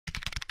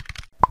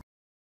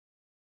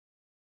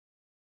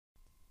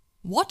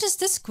What is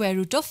the square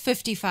root of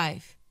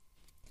 55?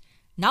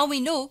 Now we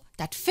know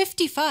that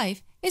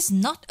 55 is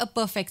not a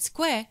perfect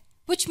square,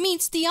 which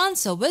means the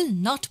answer will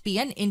not be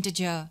an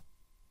integer.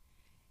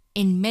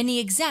 In many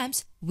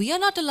exams, we are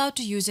not allowed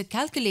to use a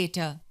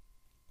calculator.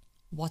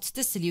 What's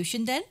the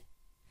solution then?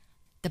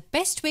 The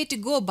best way to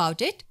go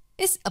about it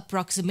is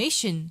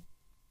approximation.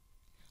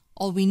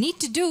 All we need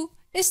to do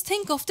is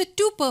think of the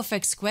two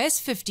perfect squares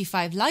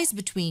 55 lies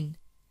between.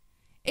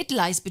 It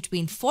lies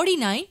between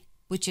 49,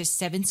 which is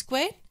 7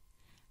 squared,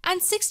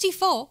 and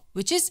 64,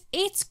 which is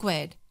 8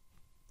 squared.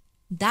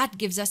 That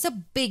gives us a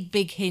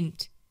big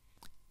hint.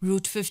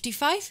 Root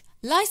 55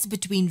 lies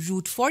between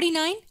root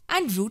 49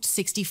 and root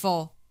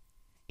 64.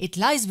 It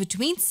lies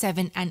between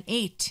 7 and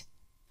 8.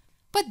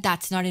 But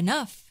that's not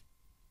enough.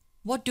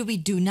 What do we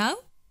do now?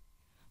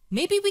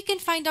 Maybe we can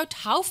find out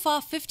how far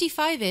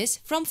 55 is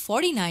from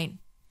 49,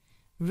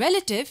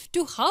 relative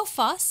to how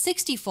far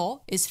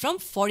 64 is from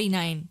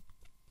 49.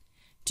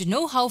 To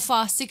know how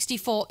far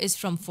 64 is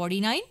from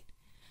 49,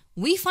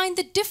 we find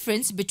the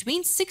difference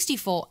between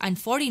 64 and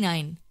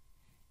 49.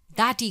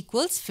 That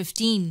equals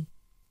 15.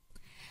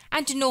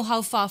 And to know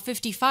how far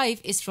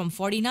 55 is from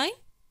 49,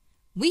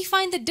 we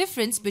find the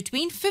difference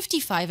between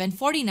 55 and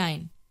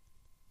 49.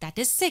 That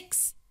is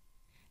 6.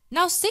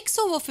 Now 6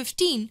 over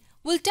 15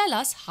 will tell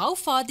us how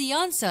far the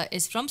answer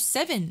is from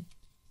 7.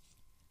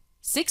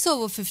 6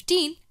 over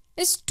 15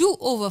 is 2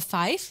 over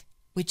 5,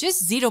 which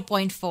is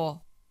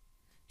 0.4.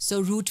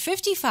 So root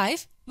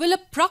 55 will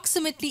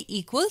approximately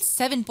equal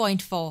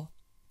 7.4.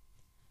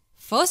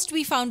 First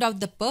we found out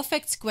the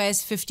perfect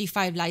squares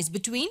 55 lies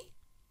between.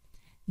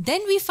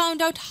 Then we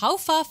found out how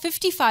far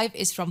 55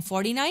 is from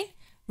 49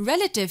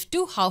 relative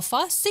to how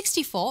far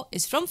 64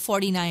 is from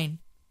 49.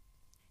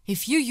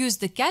 If you use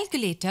the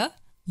calculator,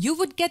 you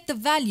would get the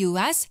value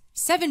as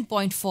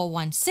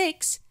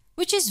 7.416,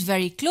 which is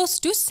very close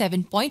to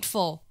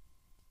 7.4.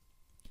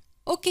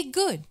 Okay,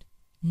 good.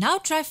 Now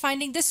try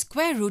finding the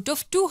square root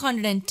of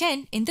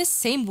 210 in the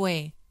same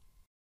way.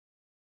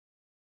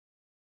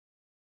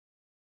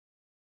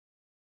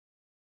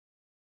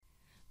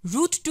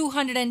 Root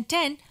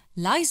 210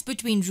 lies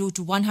between root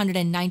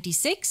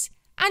 196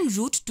 and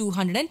root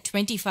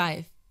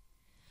 225.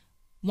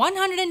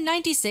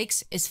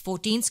 196 is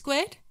 14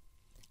 squared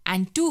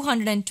and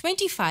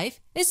 225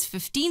 is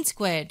 15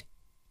 squared.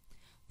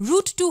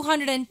 Root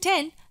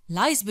 210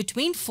 lies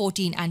between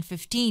 14 and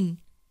 15.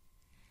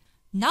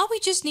 Now we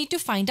just need to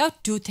find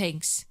out two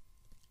things.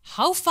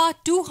 How far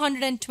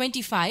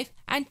 225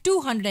 and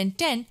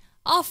 210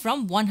 are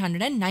from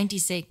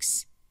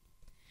 196.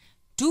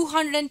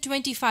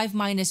 225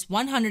 minus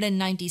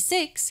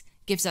 196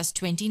 gives us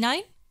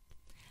 29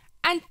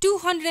 and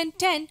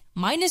 210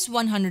 minus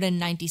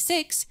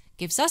 196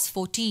 gives us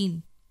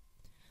 14.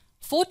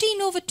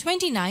 14 over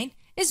 29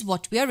 is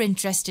what we are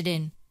interested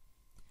in.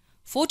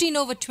 14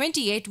 over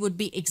 28 would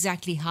be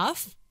exactly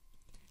half.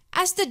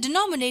 As the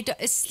denominator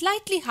is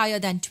slightly higher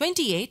than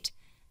 28,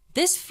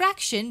 this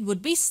fraction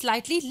would be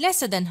slightly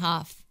lesser than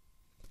half,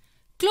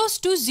 close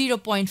to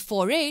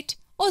 0.48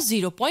 or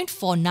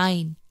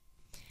 0.49.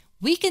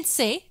 We can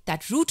say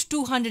that root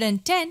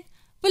 210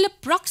 will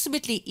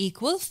approximately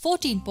equal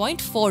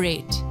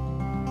 14.48.